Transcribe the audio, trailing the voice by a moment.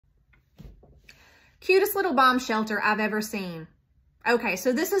Cutest little bomb shelter I've ever seen. Okay,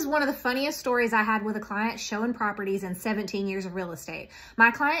 so this is one of the funniest stories I had with a client showing properties in 17 years of real estate. My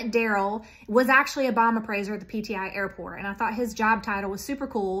client, Darrel, was actually a bomb appraiser at the PTI airport, and I thought his job title was super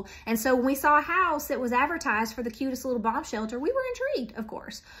cool. And so when we saw a house that was advertised for the cutest little bomb shelter, we were intrigued, of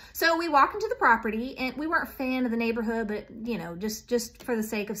course. So we walk into the property, and we weren't a fan of the neighborhood, but, you know, just for the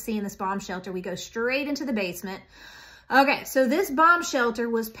sake of seeing this bomb shelter, we go straight into the basement. Okay, so this bomb shelter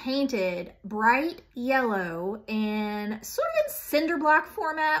was painted bright yellow and sort of in cinder block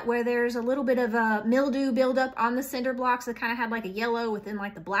format where there's a little bit of a mildew buildup on the cinder blocks that kind of had like a yellow within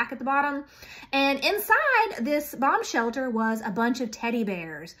like the black at the bottom. And inside this bomb shelter was a bunch of teddy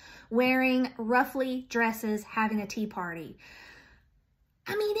bears wearing ruffly dresses having a tea party.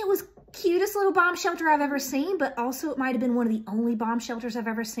 I mean, it was cutest little bomb shelter I've ever seen, but also it might have been one of the only bomb shelters I've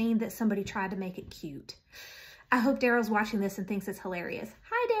ever seen that somebody tried to make it cute. I hope Darrel's watching this and thinks it's hilarious.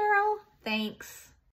 Hi, Darrel. Thanks.